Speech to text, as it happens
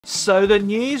So the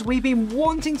news we've been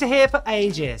wanting to hear for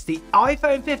ages, the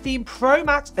iPhone 15 Pro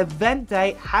Max event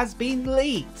date has been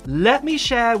leaked. Let me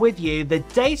share with you the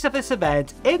date of this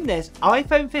event in this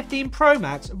iPhone 15 Pro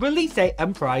Max release date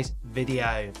and price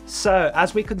video. So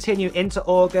as we continue into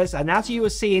August, and as you will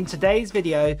see in today's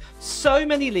video, so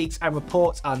many leaks and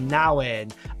reports are now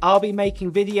in. I'll be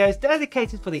making videos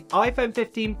dedicated for the iPhone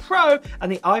 15 Pro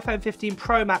and the iPhone 15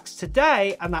 Pro Max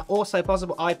today, and that also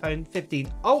possible iPhone 15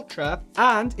 Ultra.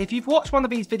 And if you've watched one of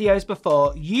these videos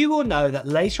before, you will know that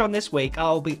later on this week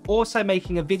I'll be also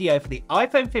making a video for the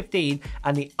iPhone 15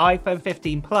 and the iPhone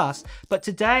 15 Plus, but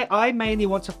today I mainly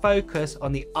want to focus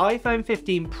on the iPhone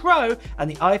 15 Pro and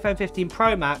the iPhone 15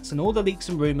 Pro Max and all the leaks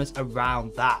and rumors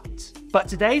around that. But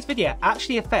today's video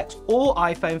actually affects all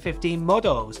iPhone 15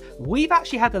 models. We've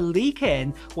actually had a leak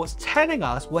in what's telling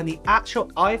us when the actual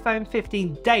iPhone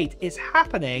 15 date is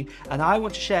happening, and I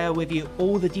want to share with you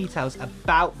all the details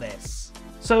about this.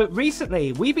 So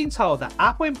recently, we've been told that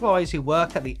Apple employees who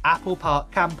work at the Apple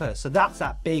Park campus, so that's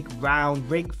that big round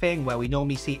ring thing where we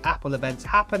normally see Apple events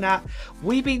happen at,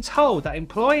 we've been told that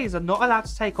employees are not allowed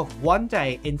to take off one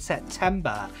day in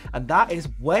September, and that is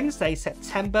Wednesday,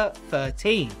 September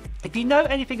 13th. If you know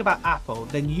anything about Apple,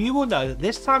 then you will know that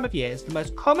this time of year is the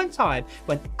most common time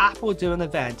when Apple do an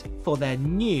event for their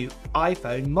new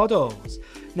iPhone models.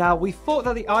 Now, we thought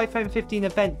that the iPhone 15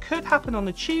 event could happen on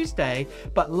a Tuesday,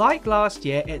 but like last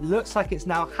year, it looks like it's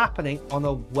now happening on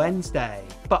a Wednesday.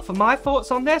 But for my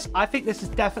thoughts on this, I think this is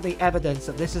definitely evidence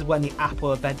that this is when the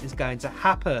Apple event is going to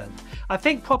happen. I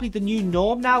think probably the new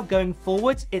norm now going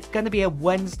forwards, it's going to be a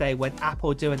Wednesday when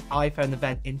Apple do an iPhone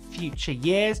event in future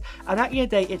years, and at your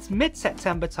date, it's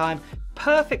mid-September time.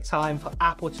 Perfect time for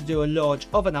Apple to do a launch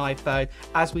of an iPhone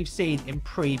as we've seen in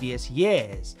previous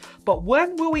years. But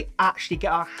when will we actually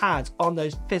get our hands on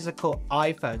those physical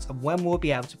iPhones, and when will we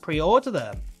be able to pre-order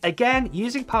them? Again,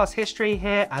 using past history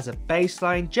here as a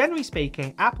baseline, generally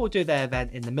speaking, Apple do their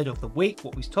event in the middle of the week,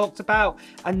 what we've talked about,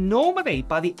 and normally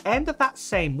by the end of that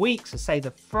same week, so say the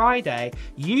Friday,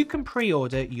 you can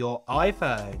pre-order your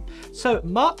iPhone. So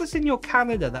mark this in your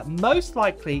calendar that most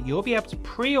likely you'll be able to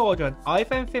pre-order an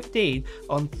iPhone 15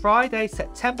 on Friday,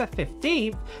 September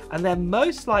 15th, and then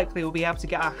most likely we'll be able to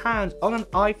get our hands on an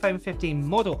iPhone 15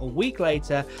 model a week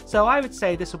later, so I would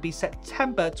say this will be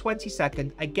September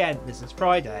 22nd, again, this is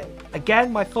Friday.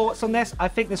 Again, my thoughts on this, I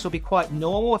think this will be quite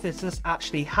normal if this does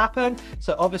actually happen.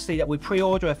 So obviously that we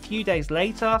pre-order a few days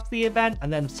later after the event,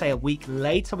 and then say a week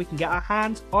later we can get our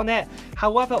hands on it.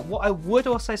 However, what I would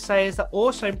also say is that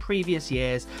also in previous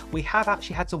years, we have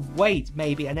actually had to wait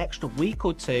maybe an extra week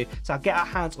or two to get our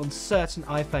hands on certain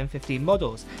iPhone 15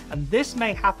 models. And this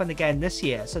may happen again this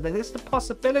year. So there is the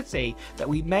possibility that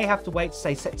we may have to wait to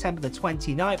say September the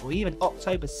 29th or even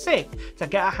October 6th to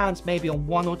get our hands maybe on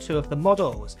one or two of the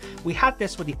models. We had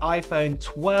this with the iPhone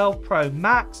 12 Pro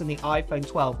Max and the iPhone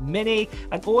 12 Mini,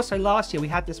 and also last year we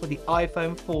had this with the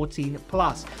iPhone 14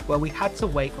 Plus, where we had to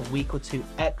wait a week or two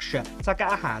extra to get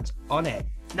our hands on it.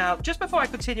 Now, just before I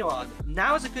continue on,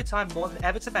 now is a good time more than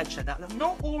ever to mention that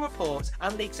not all reports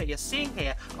and leaks that you're seeing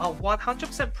here are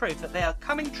 100% proof that they are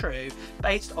coming true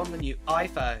based on the new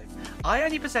iPhone. I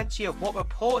only present to you what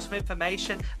reports of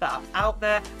information that are out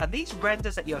there, and these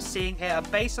renders that you're seeing here are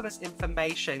based on this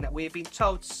information that we've been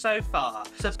told so far.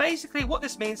 So basically what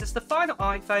this means is the final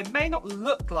iPhone may not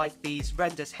look like these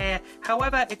renders here.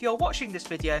 However, if you're watching this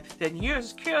video, then you're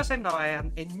as curious as I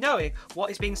am in knowing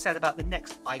what is being said about the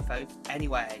next iPhone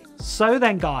anyway. So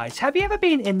then guys, have you ever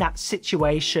been in that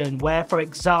situation where, for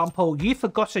example, you've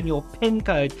forgotten your PIN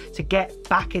code to get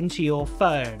back into your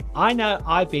phone? I know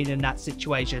I've been in that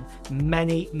situation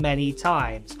many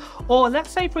times. Or let's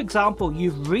say, for example,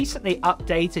 you've recently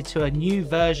updated to a new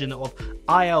version of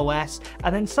iOS,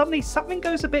 and then suddenly something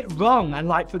goes a bit wrong, and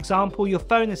like for example your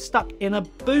phone is stuck in a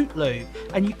boot loop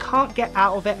and you can't get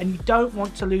out of it, and you don't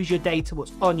want to lose your data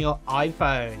what's on your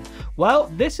iPhone. Well,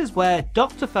 this is where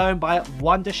Dr.Fone by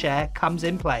Wondershare comes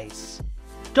in place.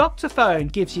 Dr.Fone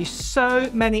gives you so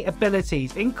many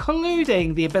abilities,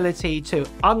 including the ability to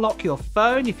unlock your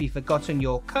phone if you've forgotten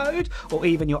your code or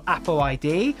even your Apple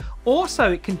ID.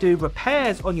 Also, it can do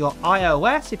repairs on your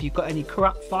iOS if you've got any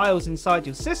corrupt files inside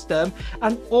your system.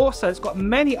 And also, it's got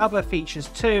many other features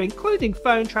too, including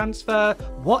phone transfer,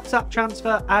 WhatsApp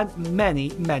transfer, and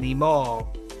many more.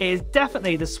 It is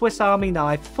definitely the Swiss Army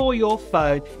knife for your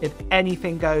phone if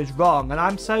anything goes wrong, and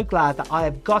I'm so glad that I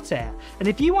have got it. And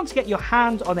if you want to get your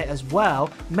hand on it as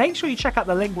well, make sure you check out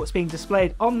the link what's being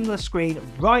displayed on the screen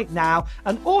right now,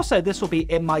 and also this will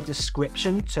be in my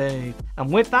description too.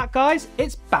 And with that guys,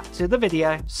 it's back to the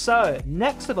video. So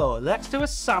next of all, let's do a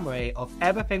summary of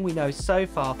everything we know so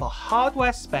far for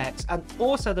hardware specs and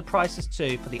also the prices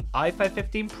too for the iPhone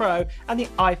 15 Pro and the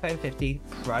iPhone 15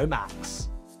 Pro Max.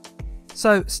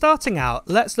 So starting out,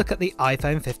 let's look at the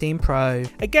iPhone 15 Pro.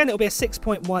 Again, it'll be a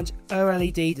 6.1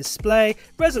 OLED display,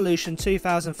 resolution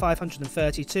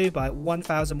 2532 by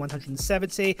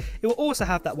 1170. It will also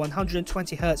have that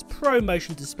 120Hz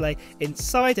ProMotion display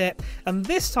inside it, and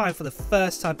this time, for the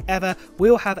first time ever,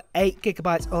 we'll have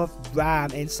 8GB of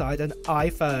RAM inside an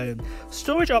iPhone.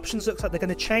 Storage options looks like they're going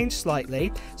to change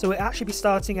slightly, so we'll actually be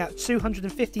starting at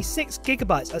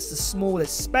 256GB as the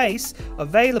smallest space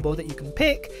available that you can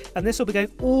pick, and this will be going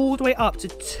all the way up to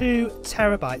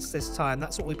 2TB this time.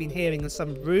 That's what we've been hearing in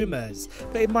some rumours,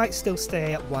 but it might still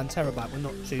stay at 1TB. We're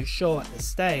not too sure at this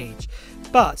stage.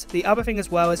 But the other thing as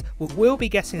well is we'll be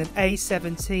getting an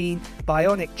A17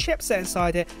 Bionic chipset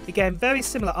inside it. Again, very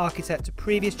similar architect to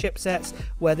previous chipsets,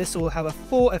 where this will have a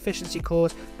 4 efficiency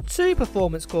cores, 2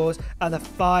 performance cores, and a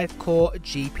 5-core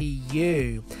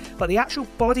GPU. But the actual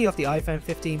body of the iPhone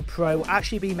 15 Pro will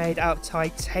actually be made out of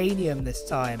titanium this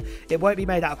time. It won't be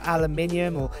made out of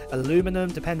aluminium or aluminum,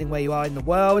 depending where you are in the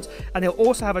world. And it'll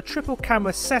also have a triple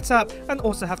camera setup and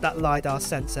also have that LiDAR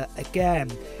sensor again.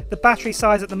 The battery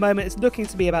size at the moment is looking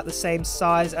to be about the same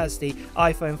size as the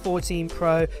iPhone 14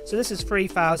 Pro, so this is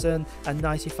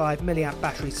 3095 mAh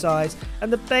battery size,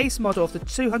 and the base model of the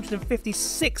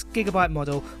 256GB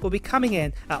model will be coming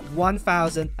in at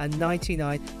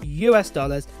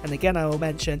 $1,099 and again I will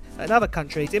mention in other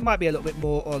countries it might be a little bit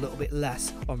more or a little bit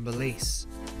less on release.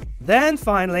 Then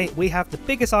finally, we have the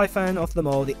biggest iPhone of them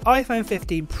all, the iPhone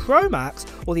 15 Pro Max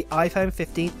or the iPhone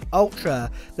 15 Ultra.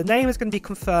 The name is going to be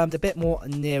confirmed a bit more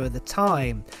nearer the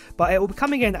time, but it will be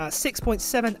coming in at a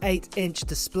 6.78-inch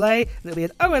display, and it'll be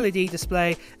an OLED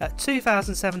display at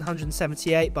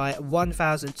 2778 by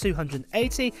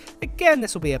 1280. Again,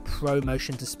 this will be a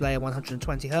ProMotion display, a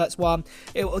 120Hz one.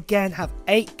 It will again have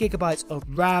 8GB of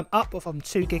RAM, up from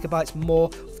 2GB more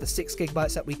of the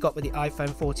 6GB that we got with the iPhone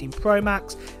 14 Pro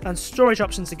Max. And storage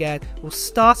options again will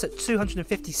start at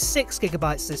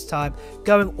 256GB this time,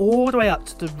 going all the way up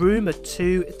to the rumored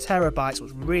 2TB, what's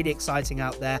really exciting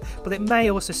out there, but it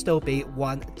may also still be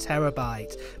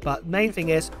 1TB. But main thing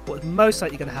is, what's most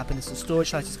likely going to happen is the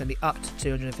storage size is going to be up to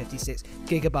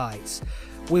 256GB.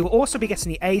 We will also be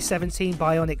getting the A17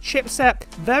 Bionic chipset,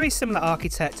 very similar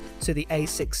architect to the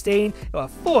A16. It will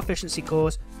have 4 efficiency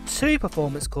cores, 2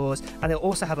 performance cores, and it'll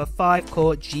also have a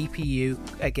 5-core GPU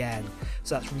again.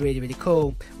 So that's really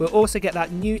cool. We'll also get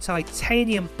that new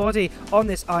titanium body on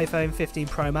this iPhone 15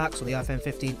 Pro Max or the iPhone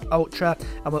 15 Ultra,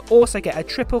 and we'll also get a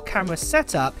triple camera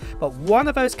setup, but one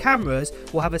of those cameras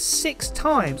will have a 6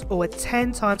 times or a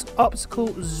 10 times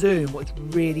optical zoom, which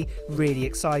is really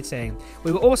exciting.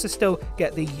 We will also still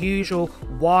get the usual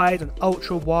wide and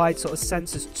ultra wide sort of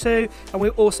sensors too, and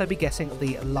we'll also be getting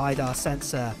the LiDAR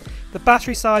sensor. The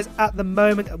battery size at the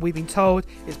moment, we've been told,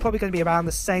 is probably going to be around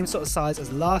the same sort of size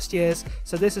as last year's,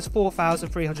 so this is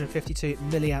 4352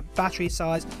 mAh battery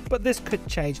size, but this could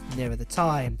change nearer the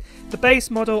time. The base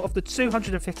model of the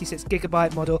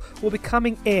 256GB model will be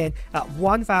coming in at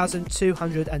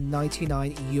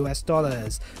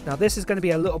 $1,299. Now this is going to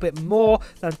be a little bit more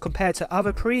than compared to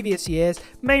other previous years.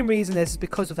 Main reason is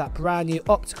because of that brand new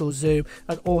optical zoom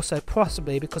and also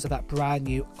possibly because of that brand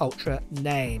new Ultra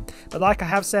name. But like I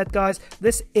have said guys,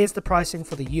 this is the pricing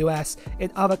for the US.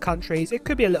 In other countries it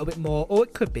could be a little bit more or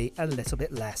it could be a little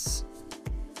bit less.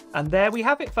 And there we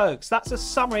have it folks, that's a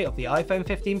summary of the iPhone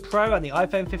 15 Pro and the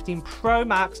iPhone 15 Pro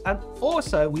Max, and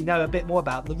also we know a bit more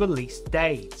about the release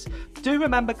dates. Do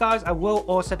remember guys, I will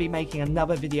also be making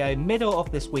another video middle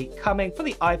of this week coming for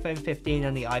the iPhone 15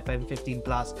 and the iPhone 15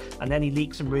 Plus, and any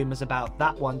leaks and rumours about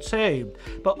that one too.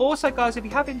 But also guys, if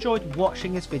you have enjoyed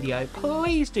watching this video,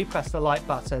 please do press the like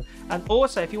button, and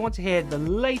also if you want to hear the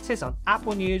latest on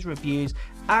Apple news, reviews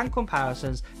and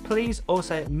comparisons, please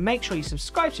also make sure you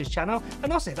subscribe to this channel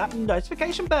and also hit that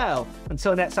notification bell.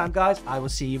 Until next time guys, I will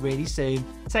see you really soon.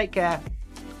 Take care.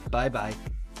 Bye bye.